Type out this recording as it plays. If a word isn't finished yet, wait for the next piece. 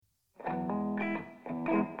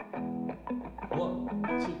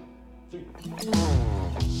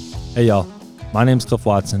Hey y'all, my name's Cliff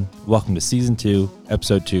Watson. Welcome to Season 2,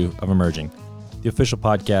 Episode 2 of Emerging, the official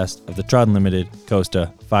podcast of the Trout Unlimited Costa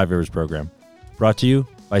 5 Rivers program, brought to you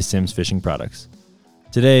by Simms Fishing Products.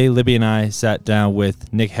 Today, Libby and I sat down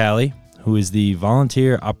with Nick Halley, who is the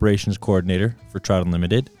Volunteer Operations Coordinator for Trout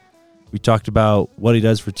Unlimited. We talked about what he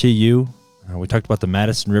does for TU. We talked about the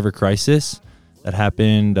Madison River crisis that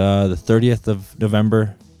happened the 30th of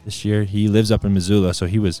November this year. He lives up in Missoula, so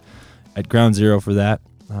he was at ground zero for that.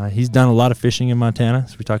 He's done a lot of fishing in Montana,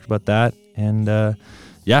 so we talked about that. And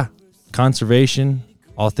conservation,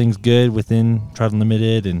 all things good within Trout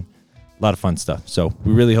Unlimited, and a lot of fun stuff. So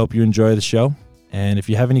we really hope you enjoy the show. And if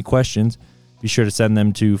you have any questions, be sure to send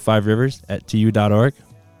them to 5rivers@tu.org.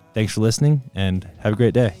 Thanks for listening, and have a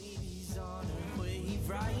great day.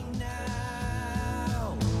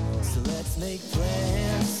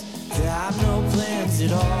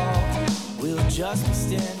 We'll just be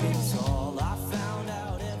standing tall. I found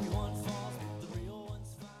out everyone falls, but the real ones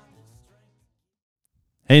find their strength.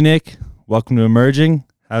 Hey Nick, welcome to Emerging.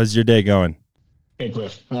 How's your day going? Hey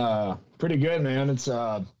Cliff, pretty good, man. It's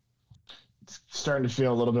starting to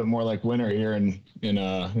feel a little bit more like winter here in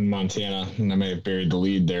Montana, and I may have buried the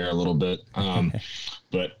lead there a little bit.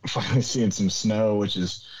 But finally seeing some snow, which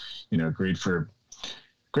is great for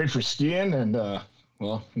skiing, and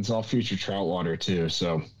well, it's all future trout water too.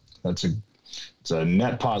 So it's a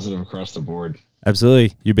net positive across the board.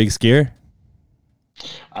 Absolutely. You a big skier?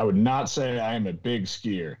 I would not say I am a big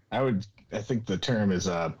skier. I think the term is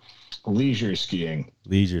leisure skiing.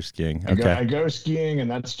 Leisure skiing. Okay. I go skiing, and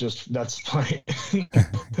that's plenty.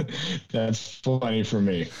 That's plenty for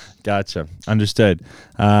me. Gotcha. Understood.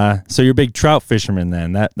 So you're a big trout fisherman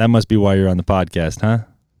then. That must be why you're on the podcast, huh?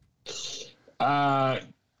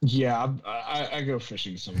 Yeah, I go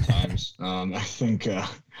fishing sometimes.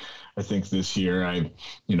 I think this year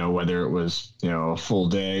whether it was, a full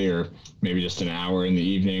day or maybe just an hour in the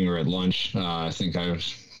evening or at lunch, I think I've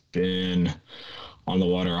been on the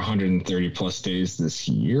water 130 plus days this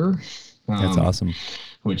year. That's awesome.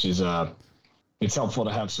 Which is, it's helpful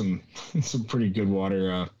to have some pretty good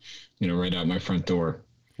water, right out my front door.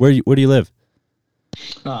 Where do you live?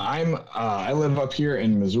 I live up here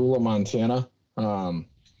in Missoula, Montana.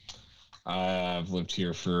 I've lived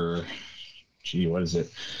here for, what is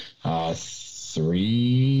it?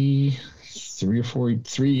 3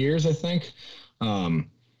 years, I think. I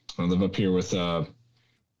live up here with my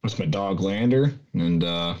dog Lander, and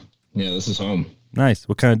this is home. Nice.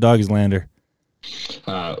 What kind of dog is Lander?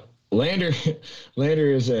 Lander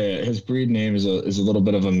is his breed name is a little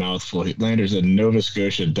bit of a mouthful. Lander's a Nova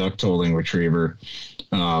Scotia duck-tolling retriever.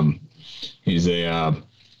 He's a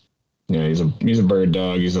bird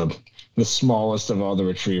dog. He's the smallest of all the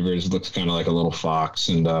retrievers. Looks kind of like a little fox,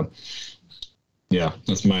 and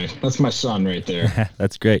that's my son right there.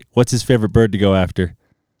 That's great. What's his favorite bird to go after?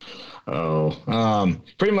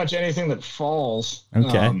 Pretty much anything that falls.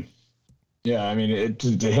 Okay. I mean,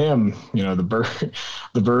 to him,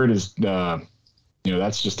 the bird is,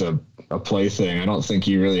 that's just a play thing. I don't think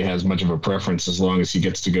he really has much of a preference as long as he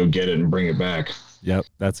gets to go get it and bring it back. Yep,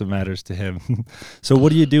 that's what matters to him. So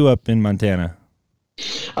what do you do up in Montana?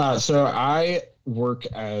 So I work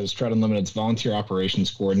as Trout Unlimited's Volunteer Operations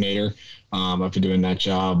Coordinator. I've been doing that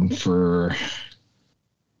job for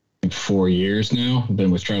 4 years now. I've been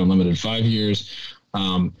with Trout Unlimited 5 years.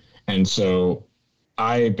 And so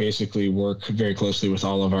I basically work very closely with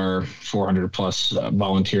all of our 400 plus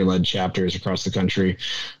volunteer-led chapters across the country,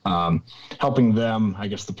 helping them, I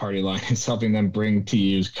guess the party line is helping them bring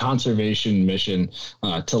TU's conservation mission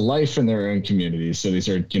to life in their own communities. So these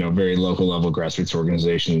are, very local level grassroots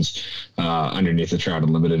organizations underneath the Trout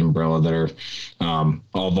Unlimited umbrella that are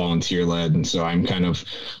all volunteer-led. And so I'm kind of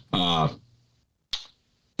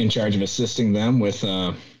in charge of assisting them with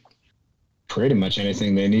pretty much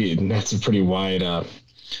anything they need, and that's a pretty wide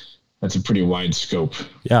scope.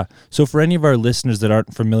 Yeah. So for any of our listeners that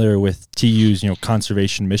aren't familiar with TU's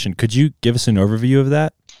conservation mission, could you give us an overview of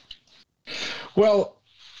that? Well,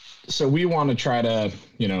 so we want to try to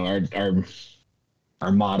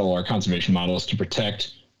our model, our conservation model, is to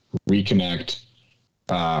protect, reconnect,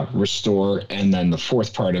 restore, and then the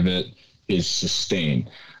fourth part of it is sustain.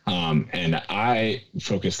 And I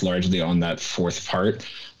focus largely on that fourth part,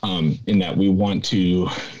 in that we want to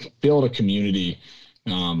build a community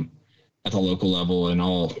at the local level and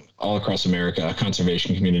all across America, a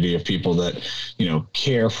conservation community of people that,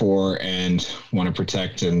 care for and want to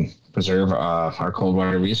protect and preserve our cold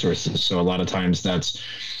water resources. So a lot of times that's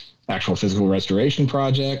actual physical restoration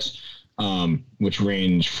projects, which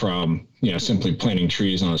range from, simply planting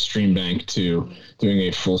trees on a stream bank to doing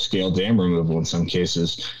a full-scale dam removal in some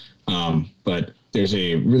cases. But there's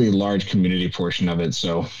a really large community portion of it.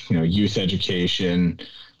 So, youth education,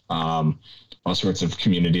 all sorts of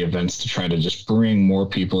community events to try to just bring more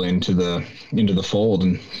people into the fold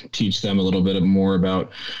and teach them a little bit more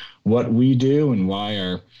about what we do and why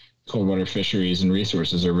our cold water fisheries and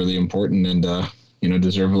resources are really important and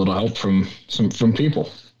deserve a little help from people.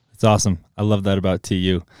 It's awesome. I love that about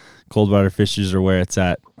TU. Cold water fisheries are where it's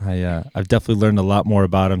at. I've definitely learned a lot more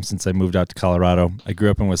about them since I moved out to Colorado. I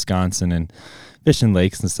grew up in Wisconsin and fishing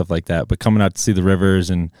lakes and stuff like that, but coming out to see the rivers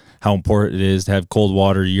and how important it is to have cold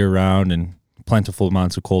water year round and plentiful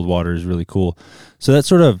amounts of cold water is really cool. So that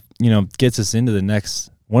sort of, gets us into the next,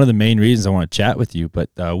 one of the main reasons I want to chat with you, but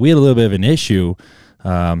we had a little bit of an issue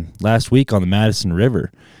last week on the Madison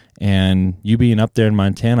River. And you being up there in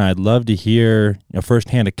Montana, I'd love to hear a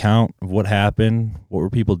firsthand account of what happened. What were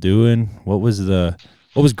people doing? What was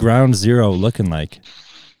ground zero looking like?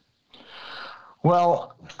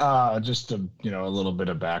 Well, just a little bit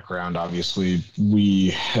of background. Obviously,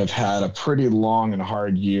 we have had a pretty long and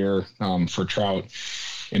hard year for trout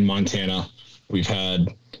in Montana. We've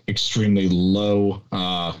had extremely low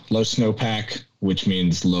snowpack, which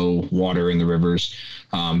means low water in the rivers.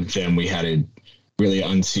 Then we had a really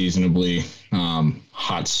unseasonably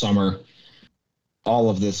hot summer.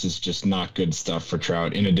 All of this is just not good stuff for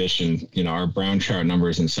trout. In addition, our brown trout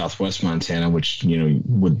numbers in Southwest Montana, which,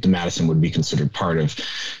 the Madison would be considered part of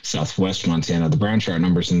Southwest Montana. The brown trout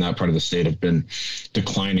numbers in that part of the state have been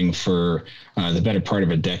declining for the better part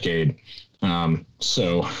of a decade.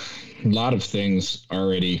 So a lot of things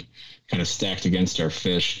already kind of stacked against our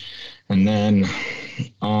fish. And then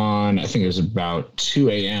I think it was about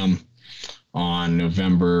 2 a.m. on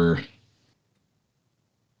November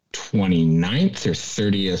 29th or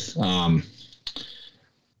 30th,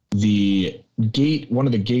 one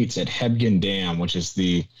of the gates at Hebgen Dam, which is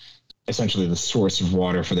essentially the source of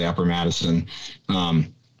water for the Upper Madison,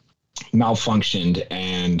 malfunctioned,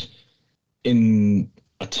 and in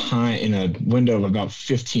a window of about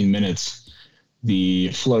 15 minutes, the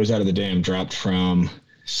flows out of the dam dropped from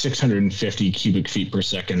 650 cubic feet per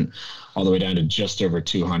second all the way down to just over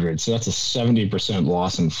 200. So that's a 70%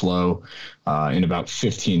 loss in flow in about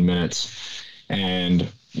 15 minutes.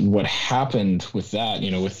 And what happened with that,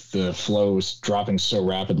 with the flows dropping so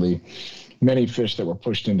rapidly, many fish that were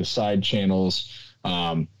pushed into side channels,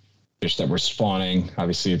 fish that were spawning,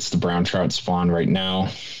 obviously it's the brown trout spawn right now,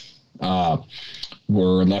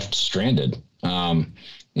 were left stranded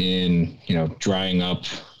in, drying up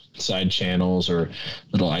side channels or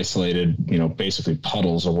little isolated, basically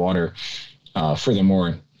puddles of water.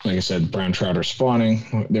 Furthermore, like I said, brown trout are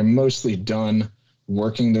spawning. They're mostly done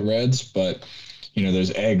working the reds, but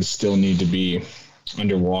those eggs still need to be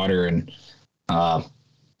underwater and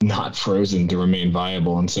not frozen to remain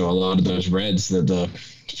viable. And so a lot of those reds that the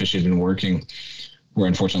fish had been working were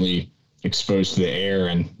unfortunately exposed to the air.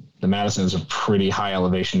 And the Madison is a pretty high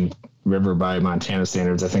elevation river by Montana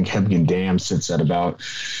standards. I think Hebgen Dam sits at about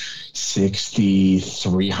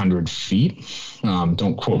 6,300 feet.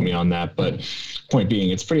 Don't quote me on that, but point being,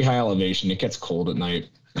 it's pretty high elevation. It gets cold at night.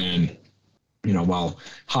 And, while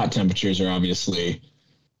hot temperatures are obviously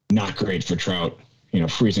not great for trout,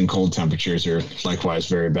 freezing cold temperatures are likewise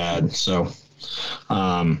very bad. So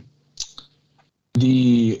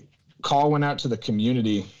the call went out to the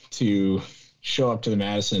community to show up to the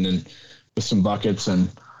Madison and with some buckets and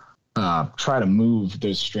try to move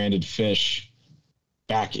those stranded fish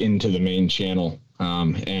back into the main channel.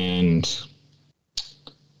 And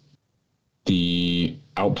the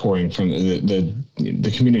outpouring from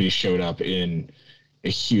the community showed up in a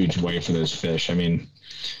huge way for those fish. I mean,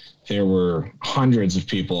 there were hundreds of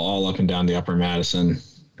people all up and down the Upper Madison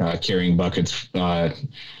carrying buckets.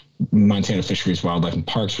 Montana Fisheries, Wildlife, and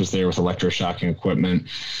Parks was there with electroshocking equipment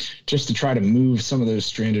just to try to move some of those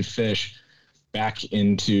stranded fish back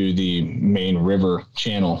into the main river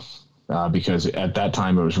channel, because at that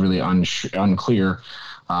time it was really unclear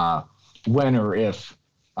when or if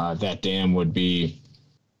that dam would be,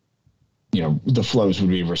 the flows would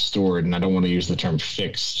be restored. And I don't want to use the term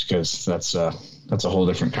fixed because that's a whole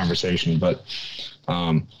different conversation. But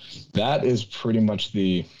that is pretty much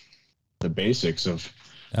the basics of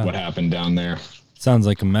what happened down there. Sounds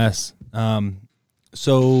like a mess.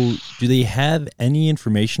 So do they have any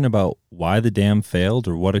information about why the dam failed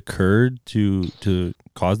or what occurred to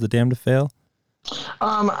cause the dam to fail?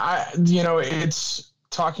 It's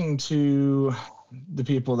talking to the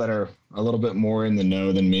people that are a little bit more in the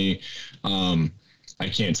know than me. I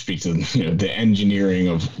can't speak to the engineering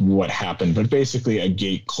of what happened, but basically a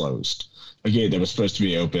gate closed. A gate that was supposed to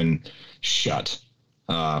be open shut,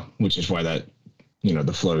 which is why that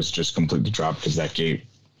the flows just completely dropped, because that gate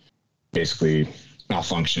basically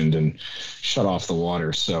malfunctioned and shut off the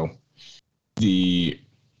water. So the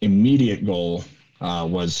immediate goal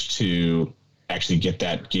was to actually get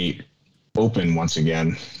that gate open once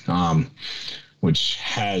again, which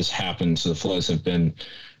has happened. So the flows have been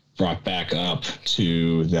brought back up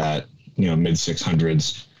to that, mid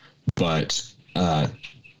 600s. But,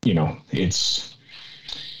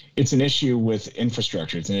 it's an issue with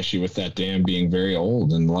infrastructure. It's an issue with that dam being very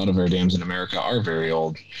old. And a lot of our dams in America are very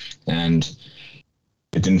old. And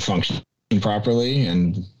it didn't function properly.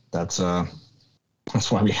 And that's why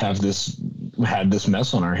we had this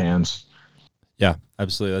mess on our hands. Yeah,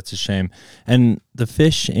 absolutely. That's a shame. And the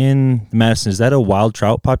fish in Madison, is that a wild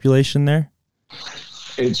trout population there?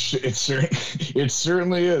 It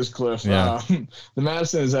certainly is, Cliff. Yeah. The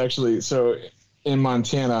Madison is actually, so in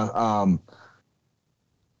Montana,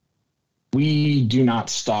 we do not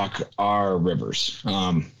stock our rivers.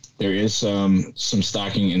 There is some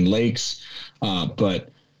stocking in lakes, but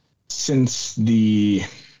since the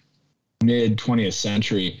mid 20th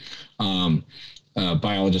century, a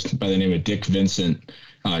biologist by the name of Dick Vincent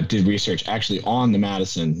did research actually on the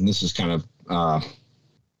Madison. And this is kind of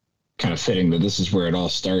fitting that this is where it all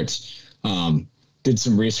starts. Did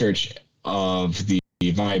some research of the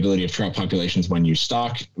viability of trout populations when you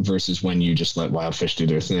stock versus when you just let wild fish do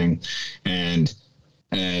their thing. And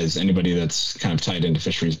as anybody that's kind of tied into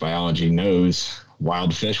fisheries biology knows,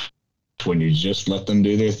 wild fish, when you just let them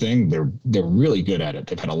do their thing, they're really good at it.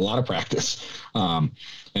 They've had a lot of practice. And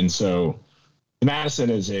so the Madison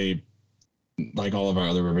is like all of our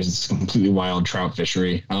other rivers, it's a completely wild trout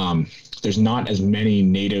fishery. There's not as many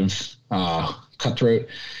native cutthroat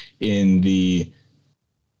in the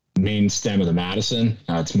main stem of the Madison.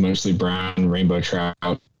 It's mostly brown rainbow trout.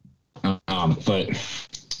 But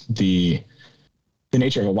the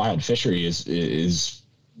nature of a wild fishery is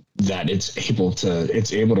that it's able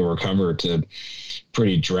to recover to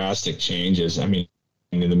pretty drastic changes. I mean,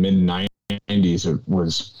 in the mid 90s, it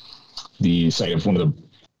was the site of one of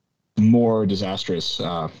the more disastrous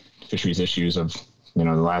fisheries issues of the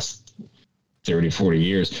last 30, 40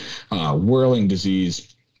 years. Whirling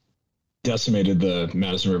disease decimated the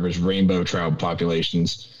Madison River's rainbow trout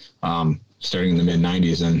populations starting in the mid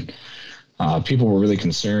 90s, and people were really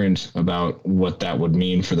concerned about what that would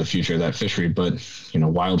mean for the future of that fishery. But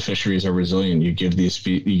wild fisheries are resilient. You give these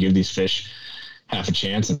fish half a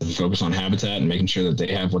chance and focus on habitat and making sure that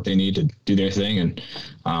they have what they need to do their thing. And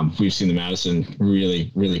we've seen the Madison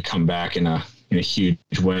really, really come back in a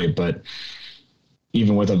huge way. But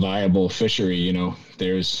even with a viable fishery,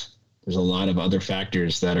 there's a lot of other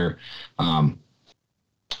factors that are,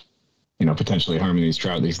 potentially harming these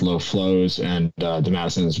trout, these low flows. And the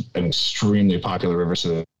Madison is an extremely popular river,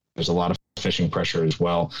 so there's a lot of fishing pressure as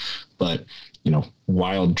well. But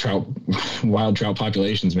wild trout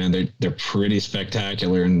populations, man, they're pretty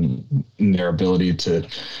spectacular in their ability to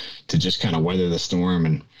just kind of weather the storm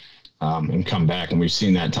and come back. And we've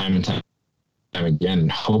seen that time and time again.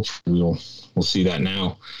 And hopefully we'll see that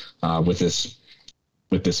now with this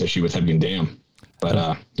issue with Hebgen Dam.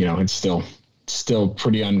 But it's still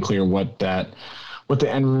pretty unclear what the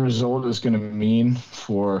end result is going to mean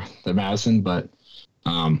for the Madison. But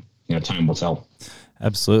time will tell.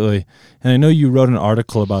 Absolutely. And I know you wrote an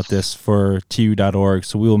article about this for tu.org,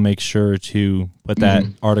 so we will make sure to put that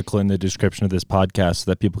article in the description of this podcast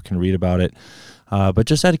so that people can read about it. But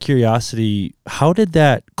just out of curiosity, how did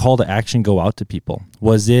that call to action go out to people?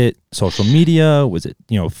 Was it social media? Was it,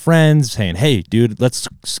 friends saying, hey, dude, let's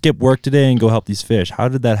skip work today and go help these fish? How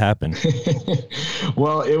did that happen?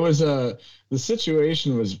 Well, it was the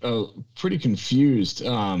situation was pretty confused.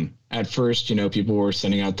 At first, people were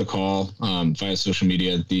sending out the call via social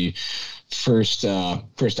media. The first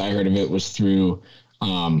I heard of it was through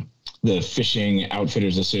the Fishing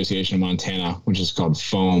Outfitters Association of Montana, which is called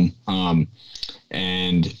FOAM.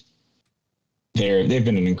 And they've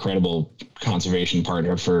been an incredible conservation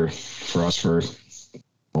partner for us for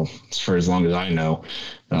as long as I know.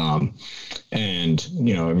 And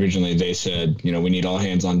originally they said, we need all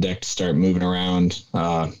hands on deck to start moving around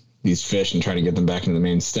these fish and try to get them back into the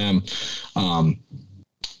main stem.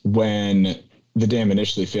 When the dam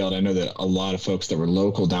initially failed, I know that a lot of folks that were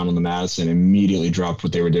local down on the Madison immediately dropped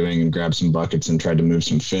what they were doing and grabbed some buckets and tried to move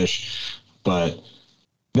some fish. But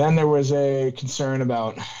then there was a concern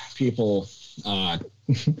about people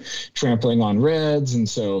trampling on reds, and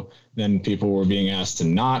so then people were being asked to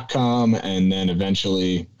not come. And then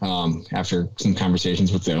eventually, after some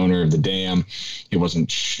conversations with the owner of the dam, it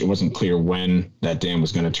wasn't clear when that dam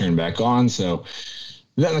was going to turn back on. So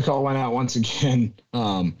then the call went out once again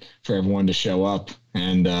for everyone to show up.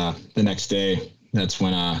 And the next day, that's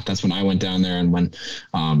when I went down there. And when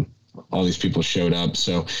all these people showed up.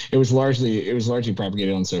 So it was largely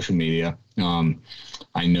propagated on social media.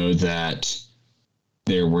 I know that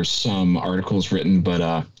there were some articles written,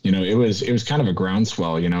 but it was kind of a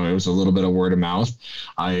groundswell. It was a little bit of word of mouth.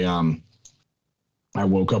 I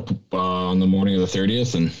woke up on the morning of the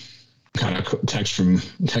 30th and kind of text from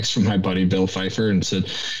my buddy Bill Pfeiffer and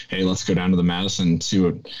said, "Hey, let's go down to the Madison and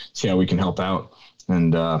see how we can help out."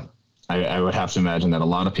 And I would have to imagine that a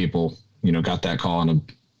lot of people, got that call in a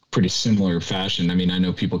pretty similar fashion. I mean, I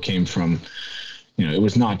know people came from, it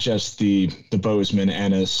was not just the Bozeman,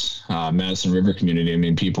 Ennis, Madison River community. I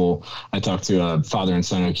mean, I talked to a father and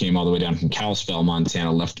son who came all the way down from Kalispell,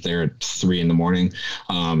 Montana, left there at 3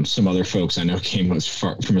 a.m. Some other folks I know came from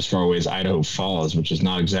as far away as Idaho Falls, which is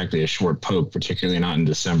not exactly a short poke, particularly not in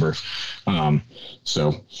December.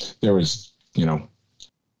 So there was,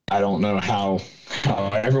 I don't know how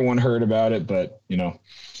everyone heard about it, but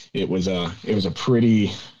it was a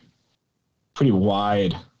pretty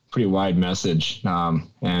wide message,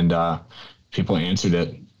 and people answered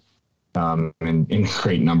it in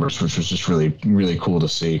great numbers, which was just really, really cool to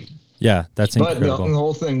see. Yeah, that's incredible. But the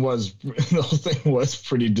whole thing was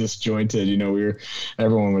pretty disjointed.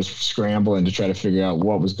 Everyone was scrambling to try to figure out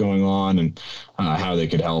what was going on and how they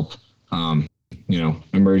could help.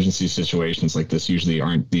 Emergency situations like this usually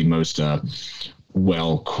aren't the most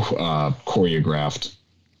well choreographed.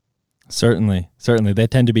 Certainly. They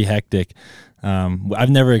tend to be hectic. I've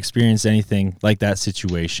never experienced anything like that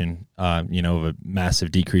situation, of a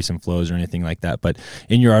massive decrease in flows or anything like that. But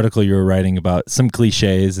in your article, you were writing about some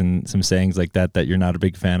cliches and some sayings like that you're not a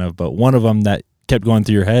big fan of. But one of them that kept going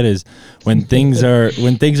through your head is when things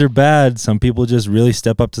are bad, some people just really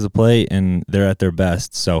step up to the plate and they're at their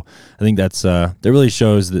best. So I think that really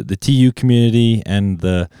shows that the TU community and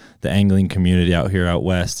the angling community out here out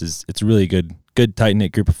west it's a really good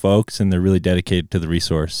tight-knit group of folks, and they're really dedicated to the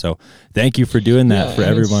resource. So thank you for doing that for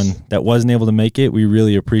everyone that wasn't able to make it. We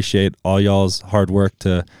really appreciate all y'all's hard work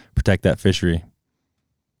to protect that fishery.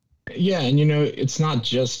 Yeah, and it's not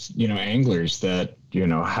just anglers that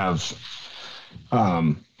have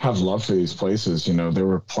love for these places. There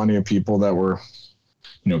were plenty of people that were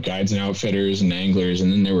guides and outfitters and anglers,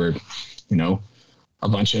 and then there were a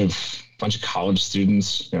bunch of college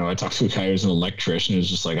students. I talked to a guy who's an electrician who's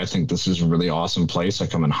just like, I think this is a really awesome place. I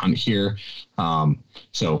come and hunt here.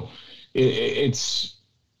 So it's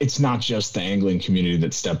not just the angling community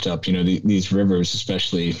that stepped up. These rivers,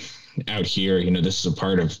 especially out here, this is a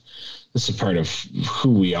part of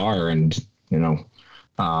who we are, and we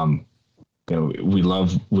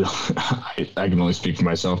love. I can only speak for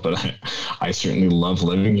myself, but I certainly love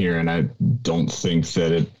living here, and I don't think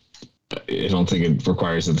it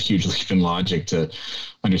requires a huge leap in logic to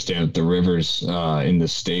understand that the rivers in the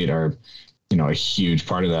state are, a huge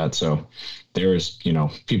part of that. So there was,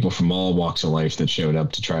 people from all walks of life that showed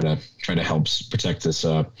up to try to help protect this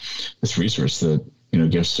resource that,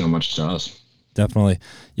 gives so much to us. Definitely.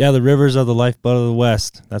 Yeah. The rivers are the lifeblood of the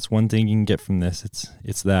West. That's one thing you can get from this.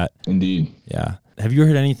 It's that. Indeed. Yeah. Have you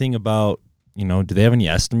heard anything about, do they have any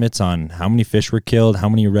estimates on how many fish were killed, how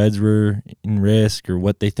many reds were in risk, or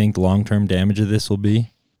what they think the long-term damage of this will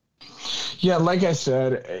be? Yeah, like I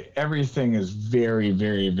said, everything is very,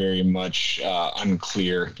 very, very much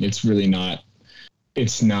unclear. It's really not.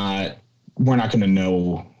 We're not going to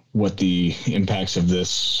know what the impacts of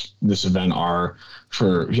this event are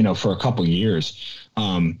for a couple years.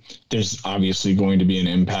 There's obviously going to be an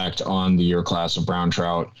impact on the year class of brown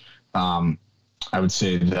trout. I would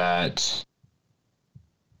say that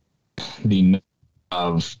the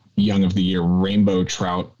of young of the year rainbow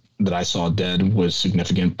trout that I saw dead was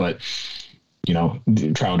significant, but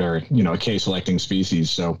trout are a case selecting species,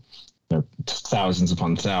 so thousands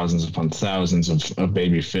upon thousands upon thousands of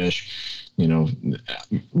baby fish.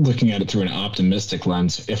 Looking at it through an optimistic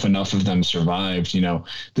lens, if enough of them survived,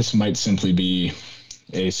 this might simply be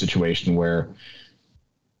a situation where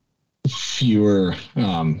fewer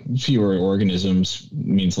organisms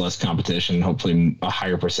means less competition. Hopefully a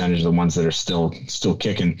higher percentage of the ones that are still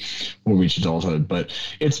kicking will reach adulthood, but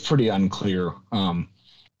it's pretty unclear. And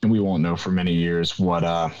we won't know for many years what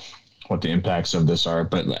the impacts of this are.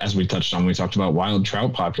 But as we touched on, we talked about wild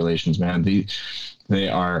trout populations, man, they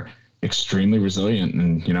are extremely resilient.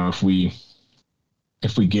 And,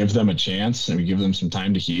 if we give them a chance and we give them some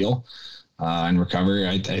time to heal and recover,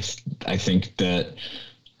 I think that,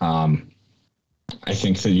 I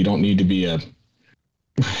think that you don't need to be a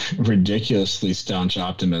ridiculously staunch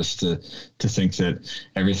optimist to think that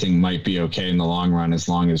everything might be okay in the long run, as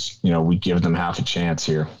long as, we give them half a chance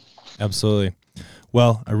here. Absolutely.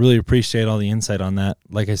 Well, I really appreciate all the insight on that.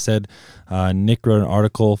 Like I said, Nick wrote an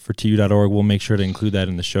article for TU.org. We'll make sure to include that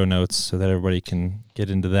in the show notes so that everybody can get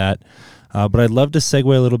into that. But I'd love to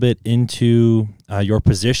segue a little bit into your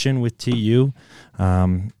position with TU.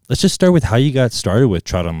 Let's just start with how you got started with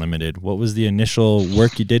Trout Unlimited. What was the initial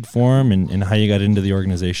work you did for them and how you got into the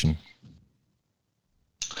organization?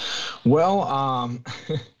 Well,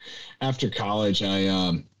 after college,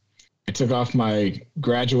 I took off my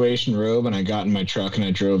graduation robe and I got in my truck and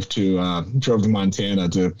I drove to Montana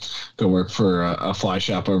to go work for a fly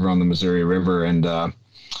shop over on the Missouri River. And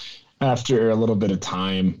after a little bit of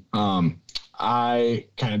time, I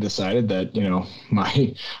kind of decided that, you know,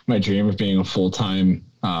 my dream of being a full-time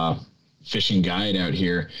fishing guide out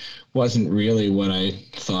here wasn't really what I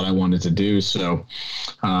thought I wanted to do. So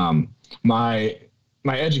my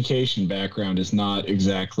education background is not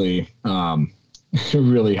exactly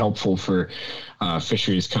really helpful for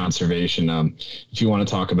fisheries conservation. If you want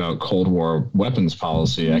to talk about Cold War weapons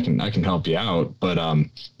policy, I can help you out. But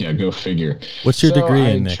yeah, go figure. What's your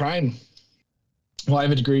degree in, Nick? Well, I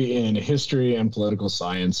have a degree in history and political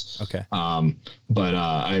science. Okay. But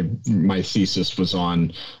my thesis was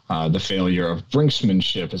on the failure of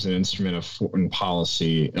brinksmanship as an instrument of foreign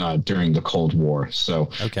policy during the Cold War.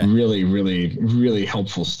 So really, really, really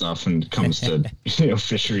helpful stuff when it comes to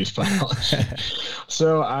fisheries biology.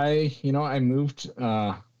 So I moved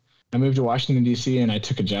to Washington D.C. and I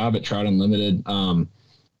took a job at Trout Unlimited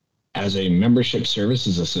as a membership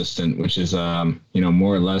services assistant, which is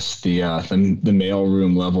more or less the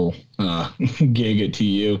mailroom level gig at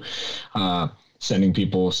TU, sending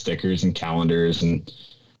people stickers and calendars and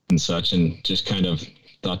such, and just kind of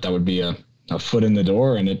thought that would be a foot in the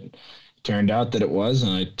door, and it turned out that it was.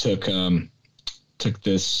 And I took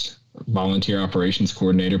this volunteer operations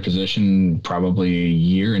coordinator position probably a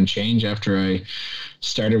year and change after I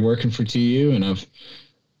started working for TU, and I've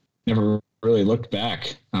never really looked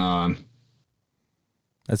back.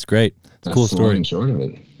 That's great. That's a cool story. The long and short of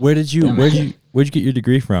it. Where'd you get your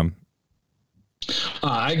degree from?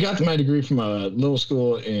 I got my degree from a little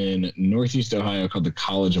school in Northeast Ohio called the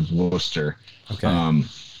College of Worcester. Okay.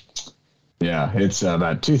 Yeah, it's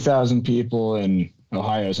about 2,000 people in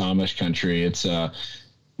Ohio's Amish country. It's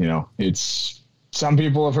it's some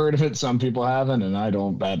people have heard of it, some people haven't, and I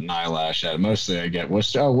don't bat an eyelash at it. Mostly I get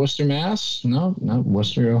Worcester, Mass? No, not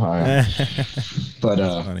Worcester, Ohio. But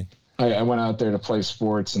funny. I went out there to play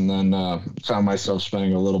sports and then found myself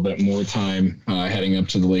spending a little bit more time heading up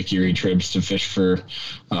to the Lake Erie trips to fish for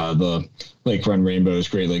the Lake Run Rainbows,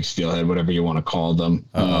 Great Lakes Steelhead, whatever you want to call them.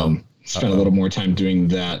 Spent a little more time doing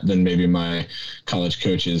that than maybe my college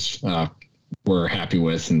coaches were happy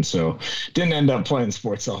with, and so didn't end up playing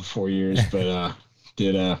sports all 4 years, but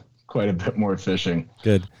did quite a bit more fishing.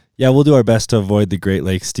 Good. Yeah, we'll do our best to avoid the Great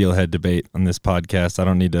Lakes Steelhead debate on this podcast. I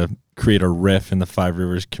don't need to create a riff in the Five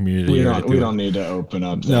Rivers community. We don't need to open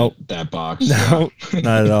up that box. No,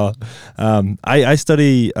 not at all. I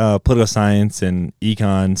study political science and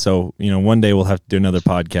econ, so one day we'll have to do another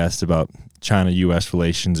podcast about China-U.S.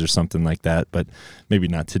 relations or something like that, but maybe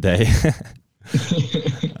not today.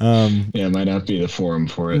 Yeah, it might not be the forum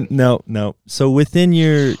for it. No. So within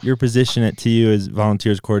your position at TU as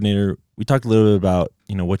volunteers coordinator, we talked a little bit about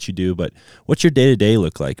what you do, but what's your day-to-day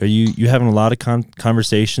look like? Are you having a lot of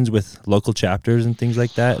conversations with local chapters and things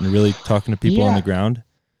like that, and really talking to people on the ground?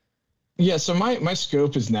 Yeah, so my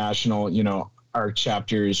scope is national. Our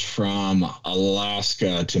chapters from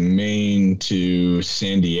Alaska to Maine to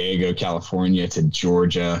San Diego, California to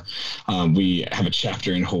Georgia. We have a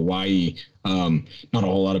chapter in Hawaii. Not a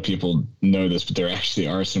whole lot of people know this, but there actually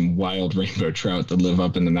are some wild rainbow trout that live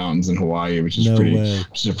up in the mountains in Hawaii, which is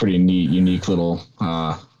a pretty neat, unique little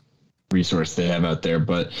resource they have out there.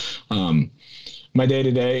 But my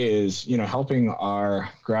day-to-day is, helping our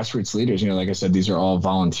grassroots leaders. Like I said, these are all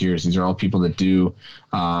volunteers. These are all people that do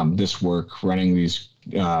this work, running these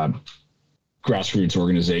grassroots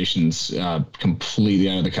organizations completely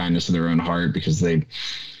out of the kindness of their own heart because they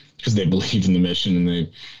believe in the mission and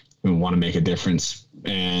they want to make a difference.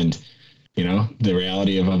 And, the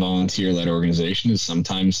reality of a volunteer-led organization is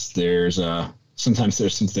sometimes there's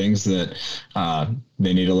some things that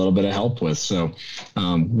they need a little bit of help with. So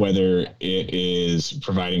whether it is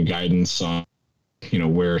providing guidance on,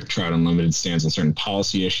 where Trout Unlimited stands on certain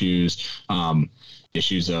policy issues,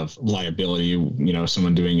 issues of liability,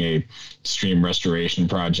 someone doing a stream restoration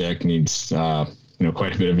project needs,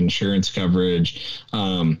 quite a bit of insurance coverage.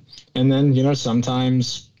 And then,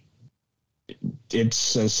 sometimes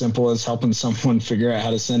it's as simple as helping someone figure out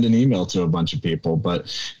how to send an email to a bunch of people.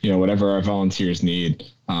 But, whatever our volunteers need,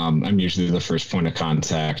 I'm usually the first point of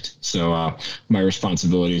contact. So my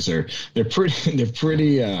responsibilities they're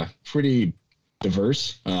pretty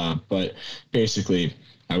diverse. But basically,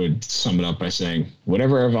 I would sum it up by saying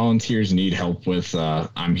whatever our volunteers need help with,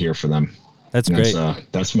 I'm here for them. That's great.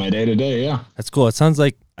 That's my day to day. Yeah. That's cool. It sounds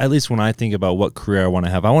like, at least when I think about what career I want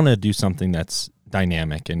to have, I want to do something that's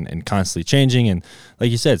dynamic and constantly changing. And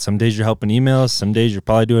like you said, some days you're helping emails, some days you're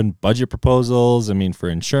probably doing budget proposals, for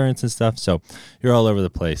insurance and stuff. So you're all over the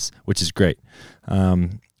place, which is great.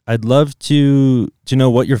 I'd love to know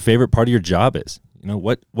what your favorite part of your job is.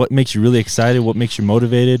 What makes you really excited? What makes you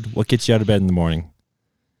motivated? What gets you out of bed in the morning?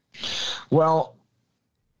 Well,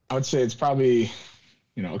 I would say it's probably,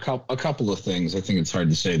 a couple of things. I think it's hard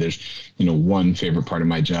to say there's, one favorite part of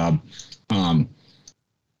my job.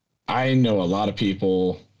 I know a lot of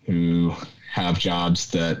people who have jobs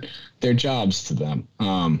that they're jobs to them.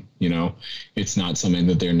 It's not something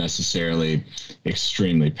that they're necessarily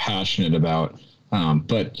extremely passionate about.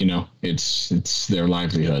 But it's their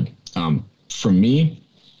livelihood. For me,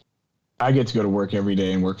 I get to go to work every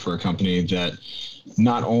day and work for a company that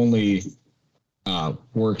not only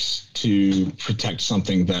works to protect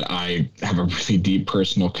something that I have a really deep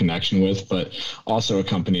personal connection with, but also a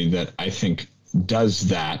company that I think does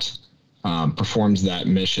that, performs that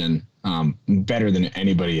mission better than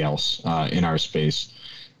anybody else in our space.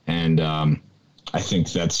 And I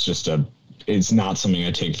think that's it's not something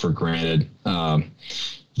I take for granted.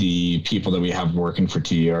 The people that we have working for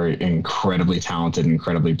TE are incredibly talented,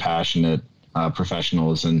 incredibly passionate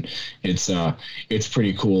professionals, and it's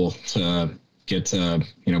pretty cool to get to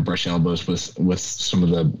brush elbows with some of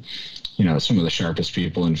the sharpest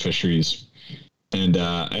people in fisheries. And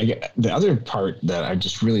the other part that I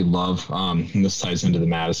just really love, and this ties into the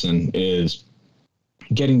Madison, is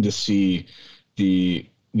getting to see the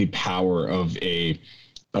power of a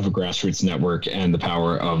grassroots network and the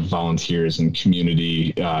power of volunteers and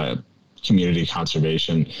community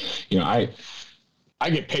conservation. I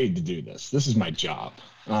get paid to do this. This is my job.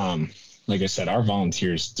 Like I said, our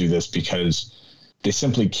volunteers do this because they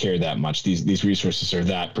simply care that much. These resources are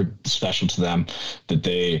that special to them that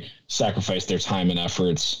they sacrifice their time and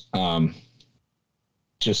efforts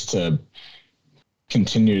just to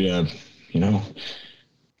continue to,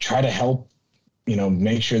 try to help,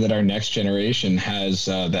 make sure that our next generation has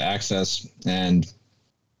the access and,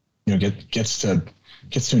 gets to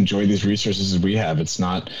enjoy these resources as we have. It's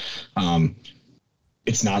not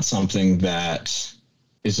something that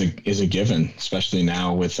is a given, especially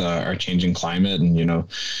now with our changing climate. And,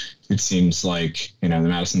 it seems like, the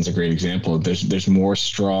Madison's a great example. There's more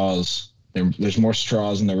straws. There's more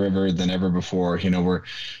straws in the river than ever before. We're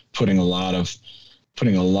putting a lot of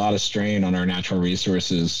strain on our natural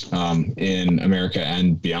resources in America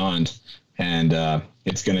and beyond. And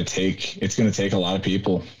it's going to take a lot of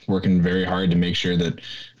people working very hard to make sure that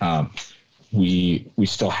we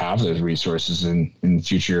still have those resources in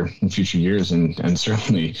future years, and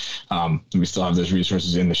certainly we still have those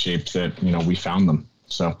resources in the shape that we found them.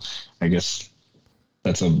 So I guess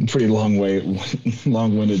that's a pretty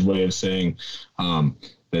long-winded way of saying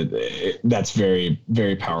that's very,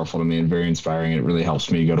 very powerful to me and very inspiring. It really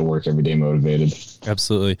helps me go to work every day motivated.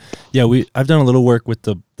 Absolutely. Yeah, I've done a little work with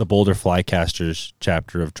the Boulder Flycasters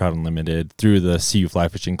chapter of Trout Unlimited through the CU Fly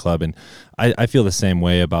Fishing Club, and I feel the same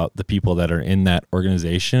way about the people that are in that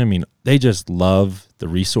organization. They just love the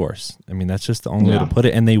resource. That's just the only way to put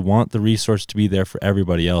it, and they want the resource to be there for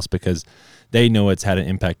everybody else because they know it's had an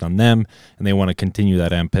impact on them, and they want to continue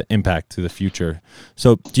that impact to the future.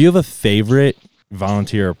 So do you have a favorite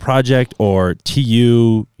volunteer project or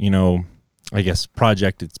TU,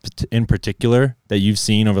 project in particular that you've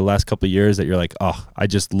seen over the last couple of years that you're like, oh, I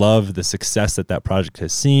just love the success that project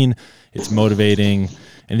has seen. It's motivating.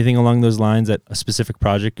 Anything along those lines, that a specific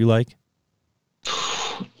project you like?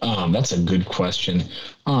 That's a good question.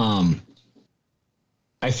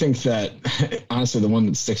 I think that honestly, the one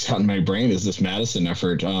that sticks out in my brain is this Madison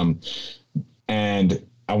effort. And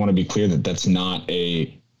I want to be clear that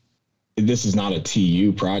this is not a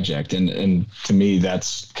TU project. And to me,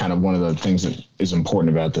 that's kind of one of the things that is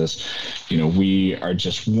important about this. We are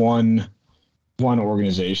just one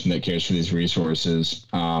organization that cares for these resources.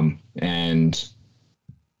 And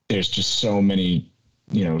there's just so many,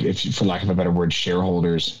 if for lack of a better word,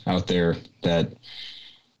 shareholders out there that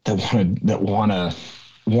want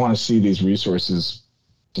to see these resources,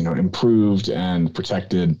 improved and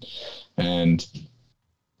protected. And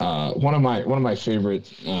one of my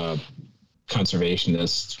favorite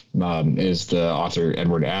conservationist, is the author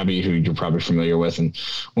Edward Abbey, who you're probably familiar with. And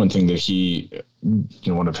one thing that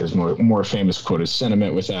one of his more famous quote is,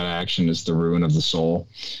 "Sentiment without action is the ruin of the soul."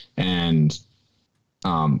 And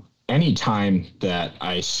anytime that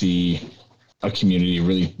I see a community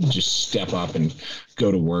really just step up and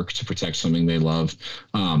go to work to protect something they love,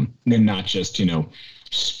 and not just,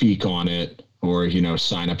 speak on it or,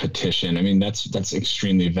 sign a petition. I mean, that's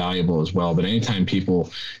extremely valuable as well. But anytime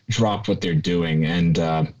people drop what they're doing and,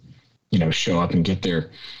 show up and get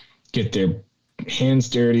their hands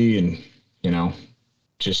dirty and,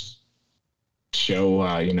 just show,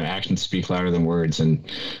 actions speak louder than words. And,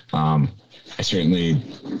 I certainly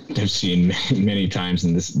have seen many times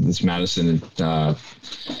in this Madison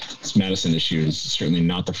issue is certainly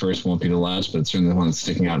not the first, won't be the last, but it's certainly the one that's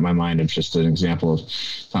sticking out in my mind of just an example of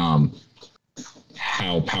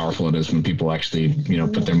how powerful it is when people actually,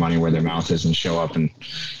 put their money where their mouth is and show up and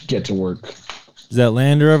get to work. Is that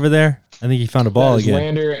Lander over there? I think he found a ball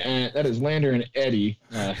again. That is Lander and Eddie,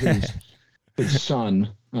 his son,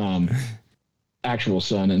 actual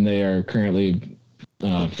son, and they are currently...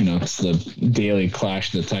 it's the daily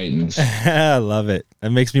clash of the Titans. I love it. That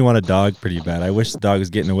makes me want a dog pretty bad. I wish the dog was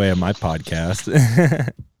getting away on my podcast.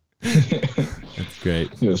 That's great.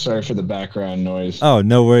 Sorry for the background noise. Oh,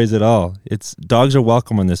 no worries at all. Dogs are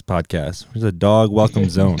welcome on this podcast. There's a dog welcome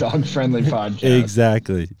zone. Dog-friendly podcast.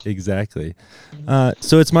 Exactly.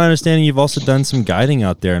 So it's my understanding you've also done some guiding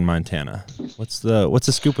out there in Montana. What's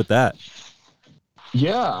the scoop with that?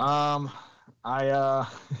 Yeah,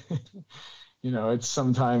 it's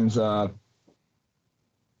sometimes a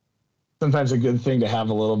good thing to have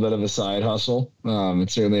a little bit of a side hustle.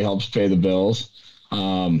 It certainly helps pay the bills.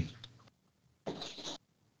 I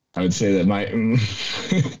would say that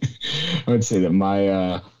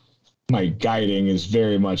my guiding is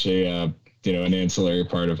very much an ancillary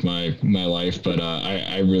part of my life, but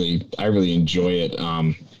I really enjoy it.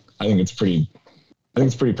 I think it's pretty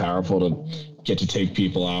powerful to get to take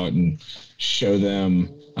people out and show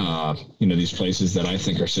them these places that I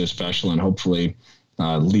think are so special, and hopefully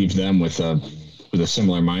leave them with a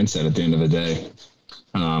similar mindset at the end of the day.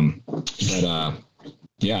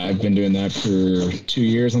 I've been doing that for 2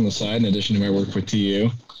 years on the side, in addition to my work with TU,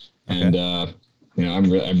 and I'm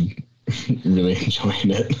really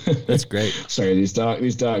enjoying it. That's great. Sorry, these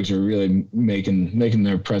dogs are really making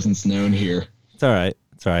their presence known here. It's all right.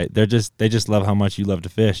 They just love how much you love to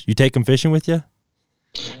fish. You take them fishing with you?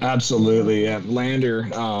 Absolutely. Yeah.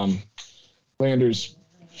 Lander's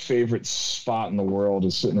favorite spot in the world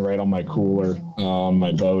is sitting right on my cooler on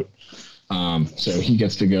my boat. So he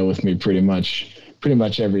gets to go with me pretty much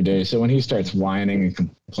every day. So when he starts whining and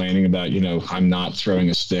complaining about, I'm not throwing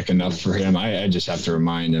a stick enough for him, I just have to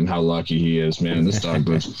remind him how lucky he is, man. This dog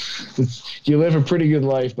you live a pretty good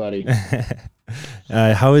life, buddy.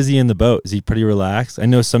 How is he in the boat? Is he pretty relaxed? I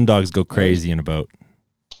know some dogs go crazy in a boat.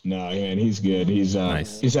 No, man, he's good. He's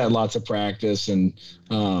nice. He's had lots of practice, and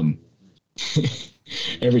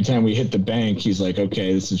every time we hit the bank, he's like,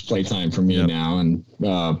 "Okay, this is playtime for me now." And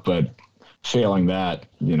but failing that,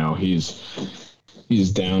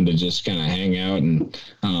 he's down to just kind of hang out, and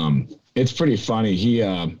it's pretty funny.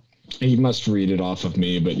 He must read it off of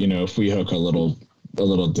me, but if we hook a little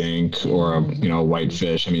dink or a white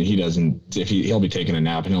fish, I mean, he doesn't. He'll be taking a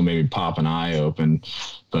nap and he'll maybe pop an eye open,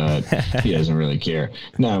 but he doesn't really care.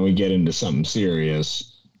 Now we get into something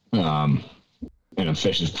serious, and a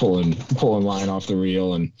fish is pulling line off the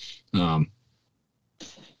reel, and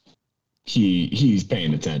he's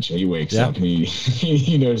paying attention. He wakes up and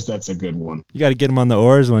he knows that's a good one. You got to get him on the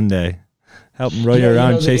oars one day. Help him roll you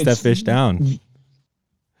around and chase that fish down.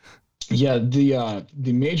 Yeah, the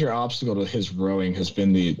major obstacle to his rowing has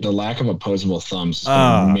been the lack of opposable thumbs.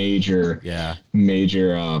 Major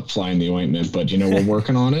fly in the ointment. But we're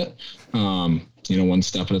working on it. One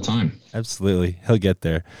step at a time. Absolutely, he'll get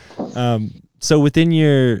there. So within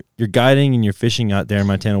your guiding and your fishing out there in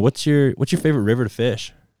Montana, what's your favorite river to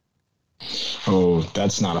fish? Oh,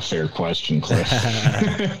 that's not a fair question, Cliff.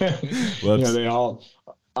 They all.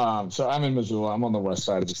 So I'm in Missoula. I'm on the west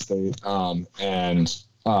side of the state, and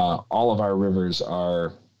all of our rivers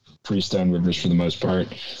are freestone rivers for the most part.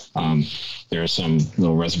 There are some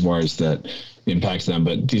little reservoirs that impact them,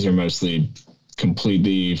 but these are mostly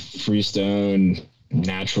completely freestone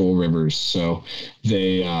natural rivers. So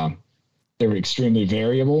they're extremely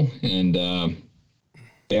variable, and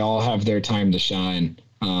they all have their time to shine.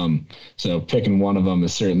 So picking one of them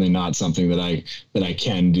is certainly not something that I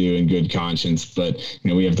can do in good conscience. But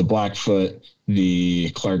we have the Blackfoot,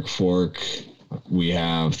 the Clark Fork, we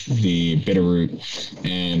have the Bitterroot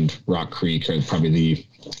and Rock Creek are probably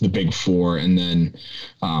the big four. And then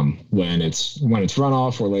when it's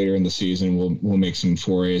runoff or later in the season, we'll make some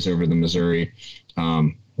forays over the Missouri,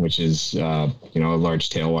 which is a large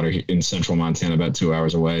tailwater in central Montana, about 2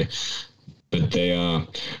 hours away. But they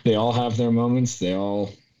all have their moments. They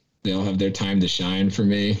all have their time to shine for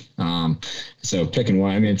me. So picking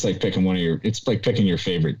one, I mean, it's like picking your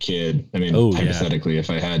favorite kid. I mean, hypothetically, if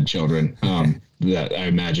I had children, that I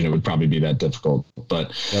imagine it would probably be that difficult.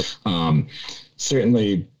 But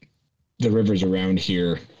certainly the rivers around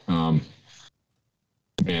here, man,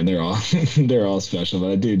 they're all they're all special.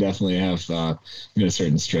 But I do definitely have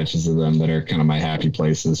certain stretches of them that are kind of my happy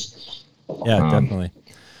places. Yeah, definitely.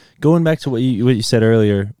 Going back to what you said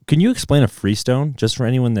earlier, can you explain a freestone just for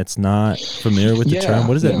anyone that's not familiar with the term?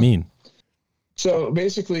 What does that mean? So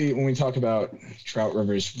basically, when we talk about trout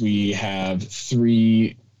rivers, we have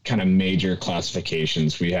three kind of major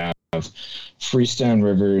classifications. We have freestone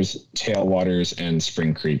rivers, tailwaters, and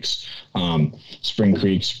spring creeks. Spring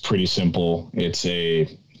Creek's pretty simple. It's a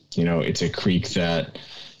creek that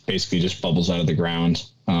basically just bubbles out of the ground.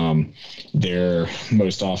 They're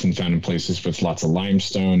most often found in places with lots of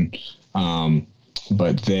limestone,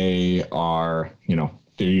 but they are,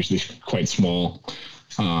 they're usually quite small.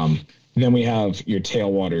 Then we have your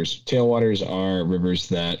tailwaters. Tailwaters are rivers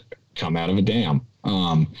that come out of a dam.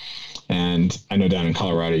 And I know down in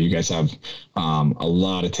Colorado, you guys have a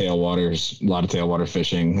lot of tailwaters, a lot of tailwater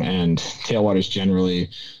fishing, and tailwaters generally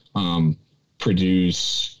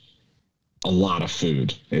produce a lot of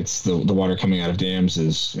food. It's the water coming out of dams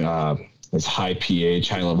is high pH,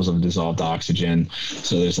 high levels of dissolved oxygen.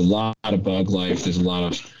 So there's a lot of bug life. There's a lot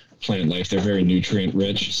of plant life. They're very nutrient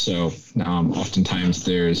rich. So oftentimes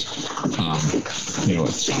there's a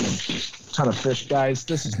ton of fish. Guys,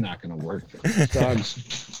 this is not going to work. Dogs.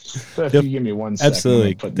 So if you give me 1 second,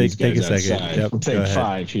 absolutely. Put these take guys a second. outside. Yep. We'll take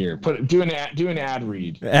 5 here. Do an ad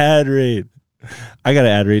read. Ad read. I got to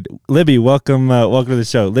ad read. Libby, welcome to the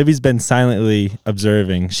show. Libby's been silently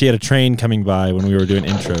observing. She had a train coming by when we were doing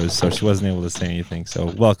intros, so she wasn't able to say anything. So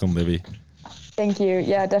welcome, Libby. Thank you.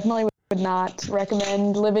 Yeah, definitely would not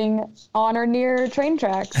recommend living on or near train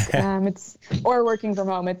tracks. Or working from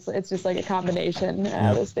home. It's just like a combination.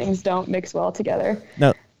 Those things don't mix well together.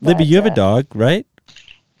 Now, Libby, you have a dog, right?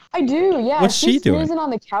 I do. Yeah. What's she doing? She's snoozing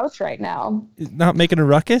on the couch right now. Not making a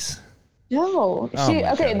ruckus? No.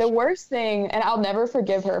 The worst thing, and I'll never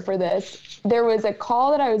forgive her for this. There was a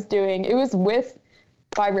call that I was doing. It was with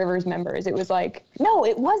Five Rivers members. It was like, no,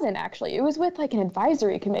 it wasn't actually. It was with like an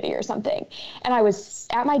advisory committee or something. And I was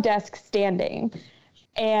at my desk standing,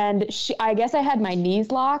 and I guess I had my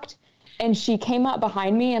knees locked, and she came up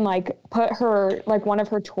behind me and like put her, like one of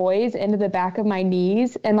her toys into the back of my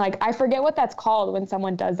knees. And like, I forget what that's called when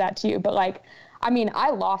someone does that to you, but like, I meed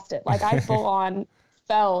I lost it. Like I full on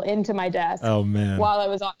fell into my desk while I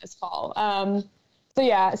was on this call. So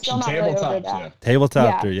yeah, still not really over that.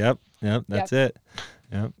 Tabletop, yep, that's it.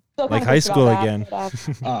 Yep. Like high school again. But,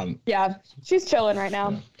 yeah, she's chilling right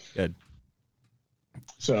now. Good.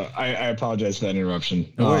 So I apologize for that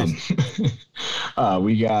interruption. No worries.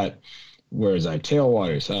 We got, where is I?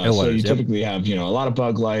 Tailwaters. So you typically have, a lot of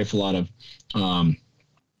bug life, a lot of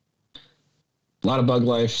bug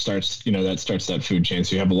life starts that food chain.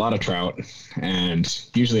 So you have a lot of trout and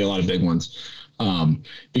usually a lot of big ones.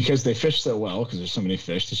 Because they fish so well, because there's so many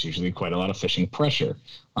fish, there's usually quite a lot of fishing pressure.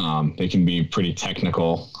 They can be pretty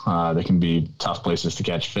technical. They can be tough places to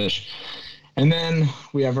catch fish. And then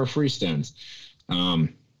we have our freestones.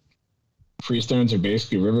 Freestones are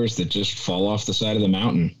basically rivers that just fall off the side of the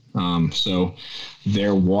mountain. So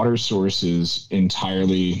their water source is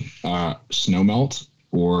entirely snowmelt,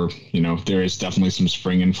 or, there is definitely some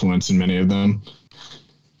spring influence in many of them.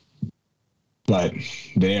 But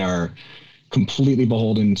they are completely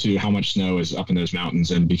beholden to how much snow is up in those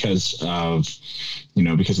mountains, and because of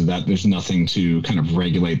that, there's nothing to kind of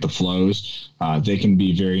regulate the flows. They can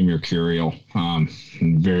be very mercurial, and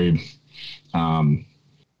very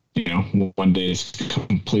one day is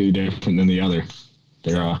completely different than the other.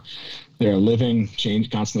 They're a living,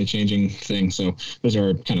 constantly changing thing. So those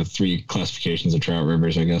are kind of 3 classifications of trout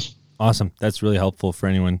rivers, I guess. Awesome. That's really helpful for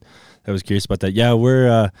anyone that was curious about that. Yeah,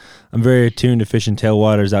 I'm very attuned to fishing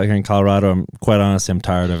tailwaters out here in Colorado. I'm quite honestly, I'm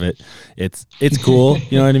tired of it. It's cool.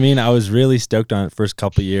 You know what I mean? I was really stoked on it first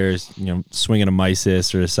couple of years, swinging a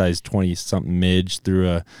mysis or a size 20 something midge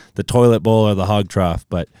through the toilet bowl or the hog trough.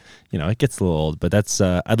 But, it gets a little old, but that's,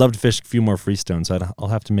 I'd love to fish a few more freestones. So I'll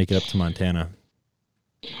have to make it up to Montana.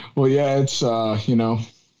 Well, yeah, it's,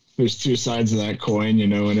 there's 2 sides of that coin,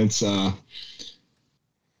 and it's,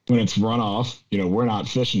 when it's runoff, we're not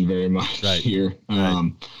fishing very much here.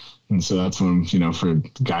 And so that's when, for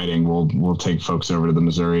guiding, we'll take folks over to the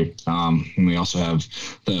Missouri. And we also have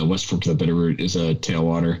the West Fork of the Bitterroot is a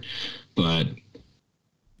tailwater. But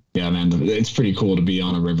yeah, man, it's pretty cool to be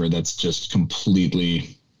on a river that's just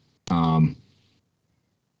completely,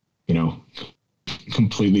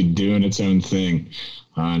 completely doing its own thing.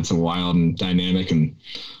 It's a wild and dynamic, and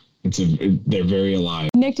they're very alive.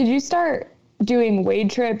 Nick, did you start doing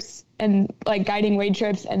wade trips and like guiding wade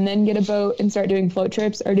trips and then get a boat and start doing float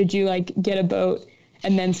trips, or did you like get a boat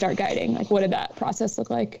and then start guiding? Like, what did that process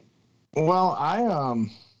look like? Well, I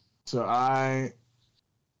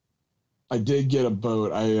did get a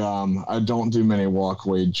boat. I don't do many walk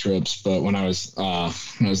wade trips, but when I was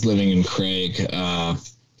living in Craig,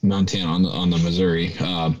 Montana on the Missouri,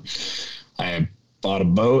 I bought a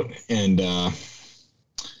boat and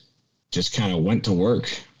just kind of went to work,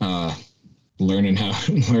 learning how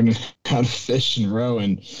to fish and row.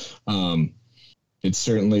 And it's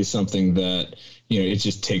certainly something that, it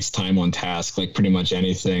just takes time on task, like pretty much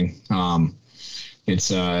anything. It's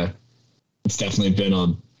definitely been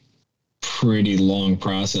a pretty long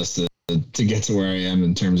process to get to where I am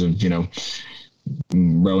in terms of,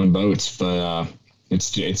 rowing boats, but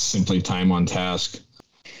it's simply time on task.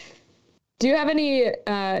 Do you have any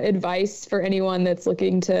advice for anyone that's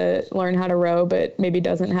looking to learn how to row, but maybe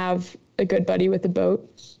doesn't have a good buddy with a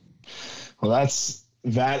boat? Well, that's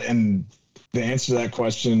that. And the answer to that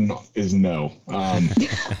question is no.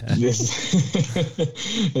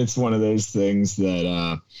 It's one of those things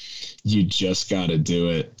that you just got to do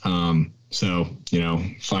it. So,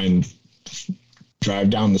 drive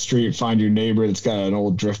down the street, find your neighbor that's got an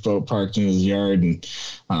old drift boat parked in his yard, and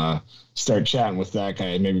start chatting with that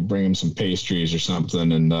guy. Maybe bring him some pastries or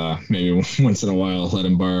something, and maybe once in a while let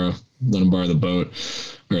him borrow the boat,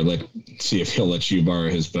 or see if he'll let you borrow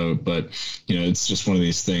his boat. But it's just one of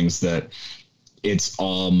these things that it's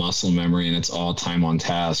all muscle memory and it's all time on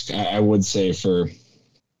task. I would say for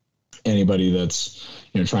anybody that's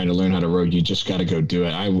trying to learn how to row, you just got to go do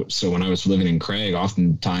it. So when I was living in Craig,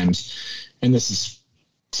 oftentimes, and this is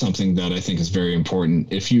something that I think is very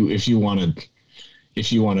important, if you want to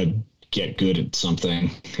get good at something,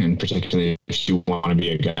 and particularly if you want to be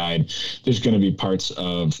a guide, there's going to be parts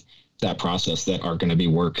of that process that are going to be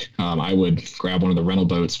work. I would grab one of the rental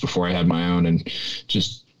boats before I had my own and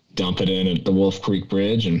just dump it in at the Wolf Creek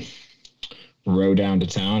Bridge and row down to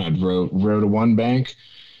town. I'd row to one bank,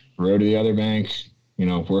 row to the other bank,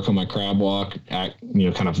 work on my crab walk,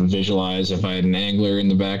 kind of visualize if I had an angler in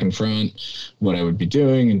the back and front, what I would be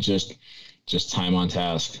doing, and just time on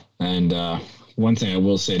task. And one thing I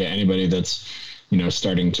will say to anybody that's,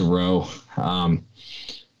 starting to row, one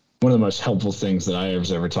of the most helpful things that I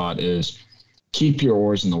was ever taught is keep your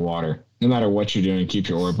oars in the water. No matter what you're doing, keep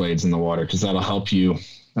your oar blades in the water, because that'll help you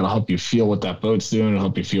feel what that boat's doing. It'll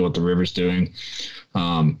help you feel what the river's doing.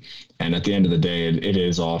 And at the end of the day, it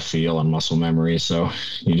is all feel and muscle memory. So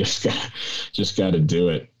you just got to do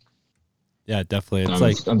it. Yeah, definitely.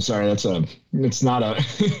 I'm sorry. It's not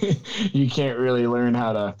you can't really learn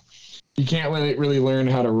how to learn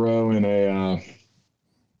how to row in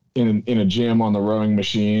a gym on the rowing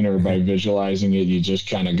machine or by visualizing it. You just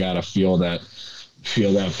kind of got to feel that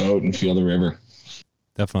boat and feel the river.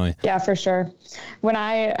 Definitely. Yeah, for sure. When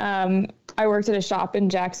I worked at a shop in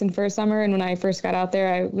Jackson for a summer, and when I first got out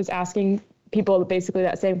there, I was asking people basically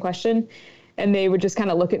that same question, and they would just kind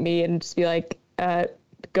of look at me and just be like,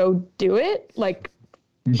 go do it. Like,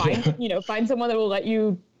 find someone that will let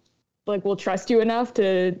you, will trust you enough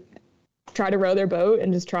to try to row their boat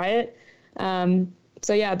and just try it.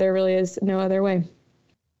 So yeah, there really is no other way.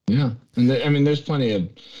 Yeah. And there's plenty of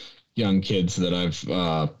young kids that I've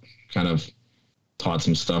kind of taught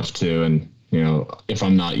some stuff to, and if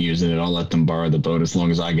I'm not using it, I'll let them borrow the boat as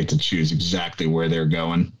long as I get to choose exactly where they're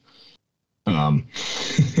going. I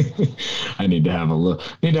need to have a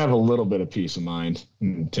little bit of peace of mind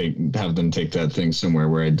and have them take that thing somewhere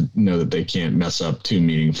where I know that they can't mess up too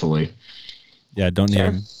meaningfully. Yeah, don't need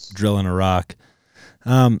them drilling a rock.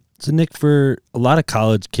 So Nick, for a lot of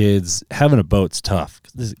college kids, having a boat's tough.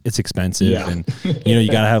 It's expensive, and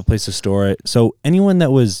you got to have a place to store it. So anyone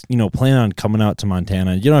that was planning on coming out to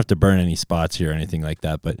Montana, you don't have to burn any spots here or anything like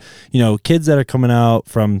that. But kids that are coming out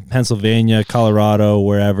from Pennsylvania, Colorado,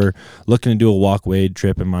 wherever, looking to do a walk wade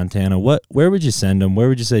trip in Montana, where would you send them? Where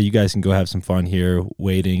would you say you guys can go have some fun here,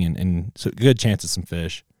 wading, and so good chance of some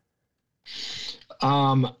fish?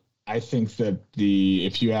 I think that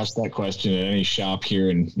if you ask that question at any shop here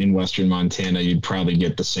in Western Montana, you'd probably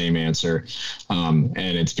get the same answer. And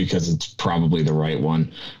it's because it's probably the right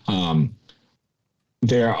one.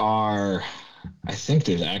 There are I think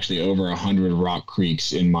there's actually over 100 rock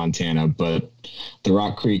creeks in Montana, but the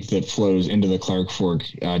rock creek that flows into the Clark Fork,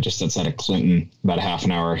 just outside of Clinton, about a half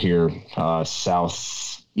an hour here,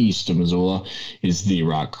 southeast of Missoula, is the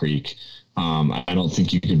Rock Creek. I don't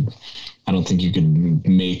think you could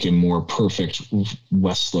make a more perfect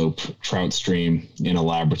west slope trout stream in a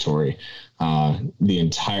laboratory.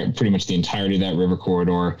 Pretty much the entirety of that river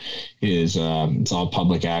corridor is, it's all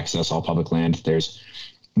public access, all public land. There's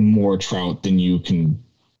more trout than you can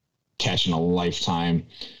catch in a lifetime.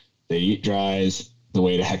 They eat dries. The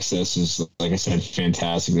way to access is, like I said,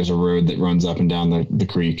 fantastic. There's a road that runs up and down the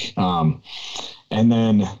creek. And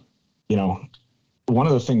then, one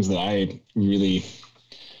of the things that I really,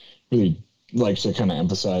 really like to kind of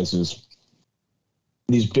emphasize is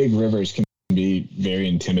these big rivers can be very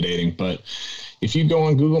intimidating, but if you go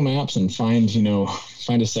on Google Maps and find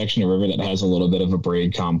a section of river that has a little bit of a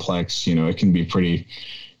braid complex, it can be pretty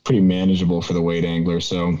manageable for the wade angler.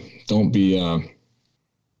 So don't be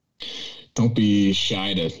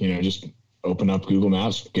shy to, just open up Google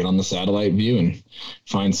Maps, get on the satellite view and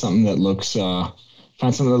find something that looks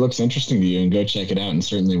interesting to you and go check it out. And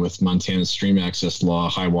certainly with Montana's stream access law,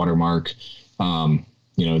 high water mark,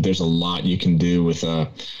 there's a lot you can do with a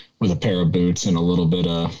pair of boots and a little bit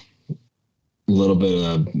of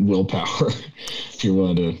willpower if you're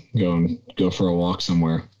willing to go for a walk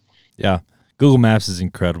somewhere. Yeah. Google Maps is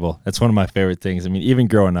incredible. That's one of my favorite things. I mean, even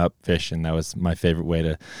growing up fishing, that was my favorite way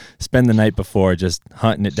to spend the night before, just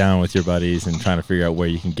hunting it down with your buddies and trying to figure out where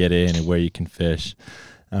you can get in and where you can fish.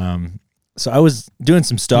 So I was doing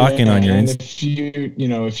some stalking on your. And if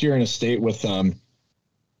you're in a state with, do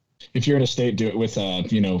it with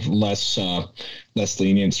less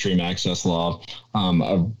lenient stream access law.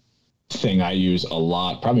 A thing I use a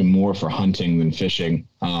lot, probably more for hunting than fishing.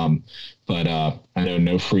 But I know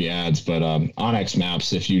no free ads, but Onyx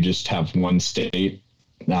Maps, if you just have one state,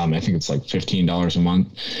 I think it's like $15 a month,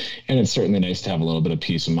 and it's certainly nice to have a little bit of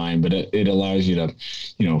peace of mind, but it allows you to,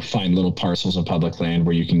 find little parcels of public land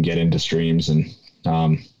where you can get into streams and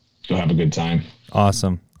go have a good time.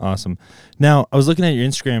 Awesome. Now, I was looking at your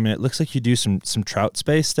Instagram, and it looks like you do some trout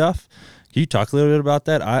space stuff. Can you talk a little bit about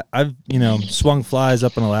that? I've swung flies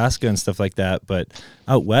up in Alaska and stuff like that, but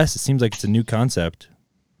out west, it seems like it's a new concept.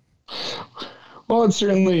 Well, it's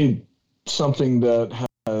certainly something that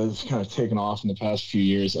has kind of taken off in the past few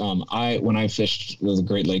years. When I fished the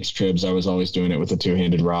Great Lakes tribs, I was always doing it with a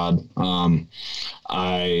two-handed rod.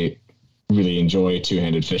 I really enjoy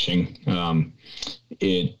two-handed fishing.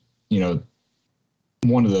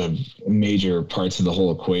 One of the major parts of the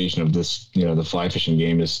whole equation of this, the fly fishing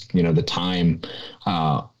game is, the time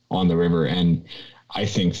on the river. And I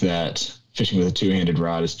think that fishing with a two-handed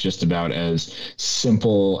rod is just about as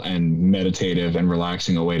simple and meditative and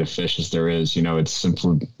relaxing a way to fish as there is. It's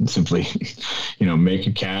simply, make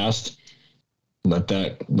a cast, let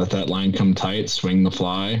that line come tight, swing the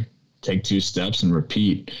fly, take 2 steps and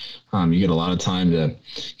repeat. You get a lot of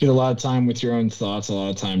time with your own thoughts, a lot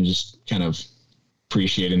of time just kind of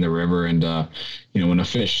appreciating the river. And, when a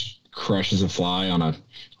fish crushes a fly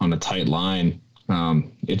on a tight line,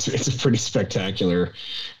 it's a pretty spectacular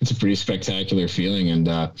feeling. And,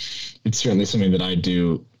 it's certainly something that I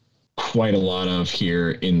do quite a lot of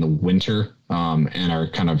here in the winter, and our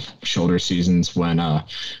kind of shoulder seasons when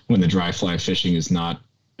the dry fly fishing is not,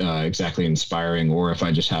 exactly inspiring, or if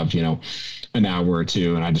I just have, an hour or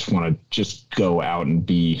two and I just want to just go out and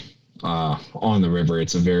be, on the river.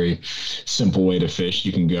 It's a very simple way to fish.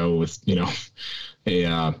 You can go with,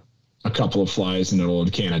 a couple of flies and an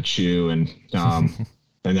old can of chew, and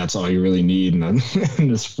that's all you really need. And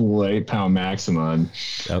this full 8-pound Maxima. And,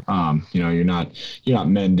 yep. You're not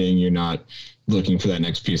mending, you're not looking for that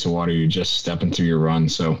next piece of water. You're just stepping through your run.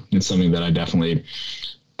 So it's something that I definitely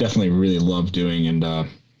really love doing, and,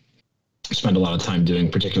 spend a lot of time doing,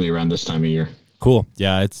 particularly around this time of year. Cool.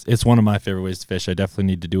 Yeah, it's one of my favorite ways to fish. I definitely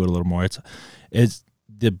need to do it a little more. It's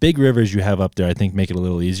the big rivers you have up there, I think, make it a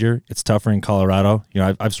little easier. It's tougher in Colorado.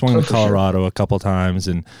 I've swung in Colorado a couple times,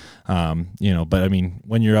 and but I mean,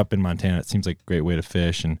 when you're up in Montana, it seems like a great way to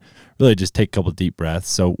fish and really just take a couple deep breaths.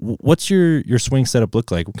 So, what's your swing setup look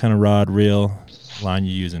like? What kind of rod, reel, line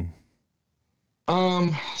you using?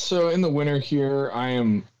 So in the winter here, I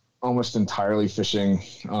am almost entirely fishing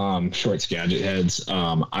short Skagit heads.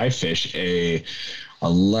 I fish a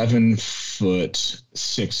 11-foot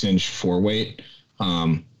 6-inch 4-weight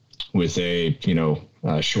with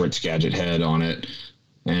a short Skagit head on it,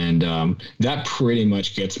 and that pretty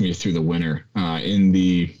much gets me through the winter. In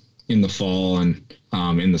the fall and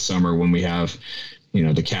in the summer, when we have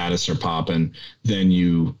the caddis are popping, then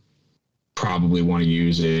you probably want to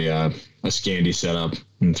use a Scandi setup.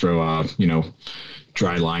 and throw,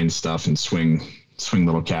 dry line stuff and swing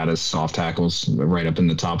little caddis, soft tackles right up in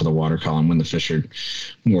the top of the water column when the fish are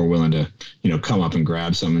more willing to, come up and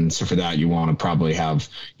grab some. And so for that, you want to probably have,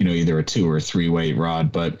 either a 2 or 3 weight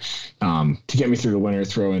rod. But to get me through the winter,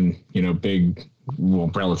 throw in, big,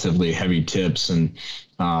 relatively heavy tips and,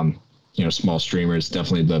 small streamers.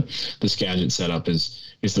 Definitely the Skagit setup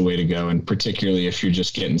is the way to go. And particularly if you're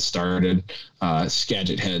just getting started,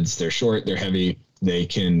 Skagit heads, they're short, they're heavy, they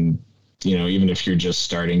can, even if you're just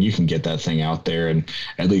starting, you can get that thing out there and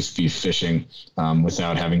at least be fishing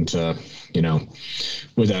without having to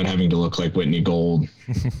look like Whitney Gold.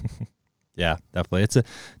 Yeah, definitely. It's a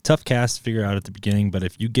tough cast to figure out at the beginning, but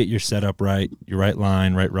if you get your setup right, your right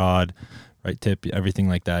line, right rod, right tip, everything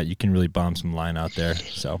like that, you can really bomb some line out there.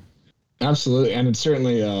 So. Absolutely. And it's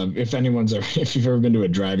certainly, if you've ever been to a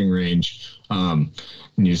driving range, and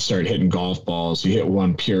you start hitting golf balls, you hit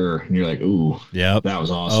one pure and you're like, ooh, yep, that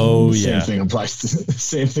was awesome. Oh, same thing applies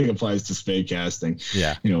to spade casting.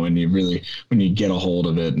 Yeah. When you get a hold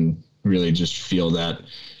of it and really just feel that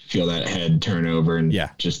head turn over and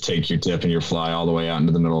just take your tip and your fly all the way out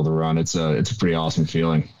into the middle of the run. It's a pretty awesome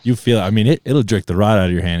feeling. You feel, it'll jerk the rod out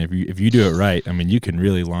of your hand. If you do it right, you can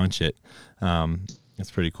really launch it.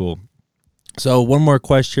 It's pretty cool. So one more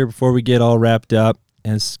question here before we get all wrapped up,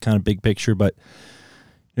 and it's kind of big picture, but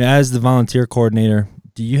as the volunteer coordinator,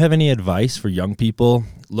 do you have any advice for young people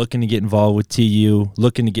looking to get involved with TU,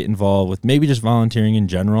 looking to get involved with maybe just volunteering in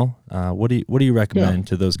general? What do you recommend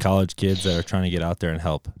to those college kids that are trying to get out there and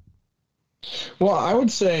help? Well, I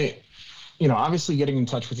would say, obviously getting in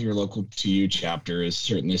touch with your local TU chapter is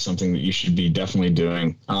certainly something that you should be definitely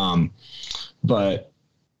doing. But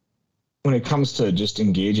when it comes to just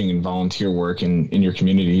engaging in volunteer work in your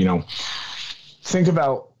community, think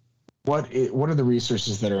about what are the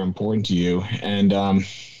resources that are important to you, and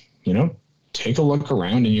take a look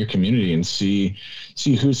around in your community and see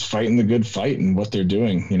who's fighting the good fight and what they're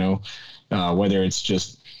doing. Whether it's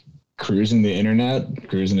just cruising the internet,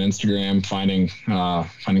 cruising Instagram, finding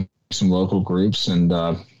some local groups, and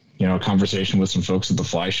a conversation with some folks at the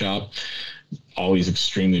fly shop. Always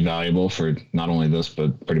extremely valuable for not only this,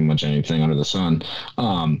 but pretty much anything under the sun.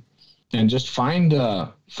 And just find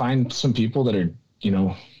some people that are,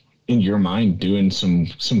 in your mind doing some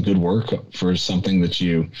good work for something that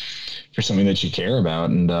you care about,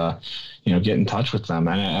 and, get in touch with them.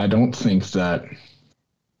 And I don't think that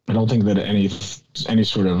any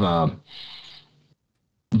sort of,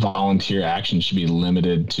 volunteer action should be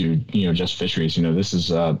limited to, just fisheries. This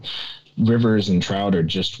is, rivers and trout are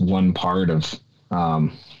just one part of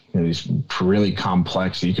these really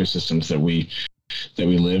complex ecosystems that we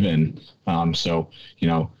live in. So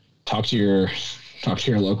talk to your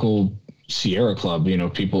local Sierra Club. There are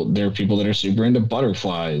people that are super into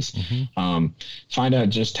butterflies. Mm-hmm. Find out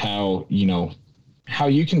just how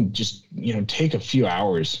you can just take a few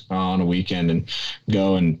hours on a weekend and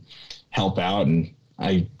go and help out. And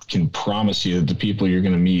I can promise you that the people you're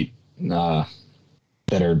going to meet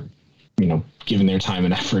that are giving their time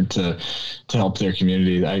and effort to help their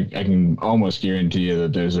community, I can almost guarantee you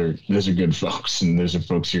that those are good folks, and those are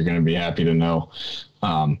folks you're going to be happy to know.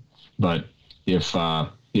 But if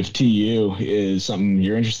TU is something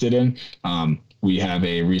you're interested in, we have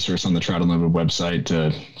a resource on the Trout Unlimited website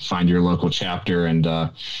to find your local chapter and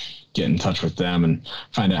get in touch with them and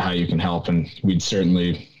find out how you can help. And we'd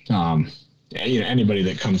certainly, anybody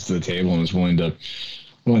that comes to the table and is willing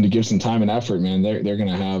to give some time and effort, man, they're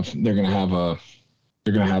gonna have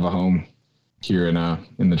a home here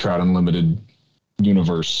in the Trout Unlimited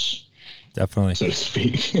universe. Definitely, so to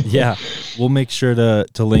speak. Yeah, we'll make sure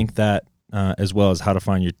to link that as well as how to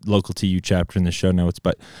find your local TU chapter in the show notes.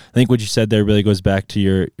 But I think what you said there really goes back to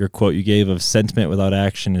your quote you gave of sentiment without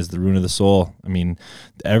action is the ruin of the soul.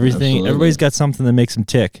 Everybody's got something that makes them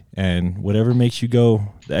tick, and whatever makes you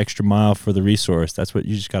go the extra mile for the resource, that's what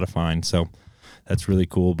you just got to find. So that's really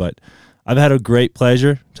cool. But I've had a great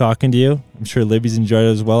pleasure talking to you. I'm sure Libby's enjoyed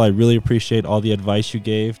it as well. I really appreciate all the advice you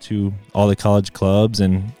gave to all the college clubs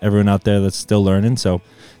and everyone out there that's still learning. So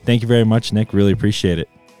thank you very much, Nick. Really appreciate it.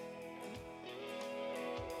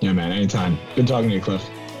 Yeah, man, anytime. Good talking to you, Cliff.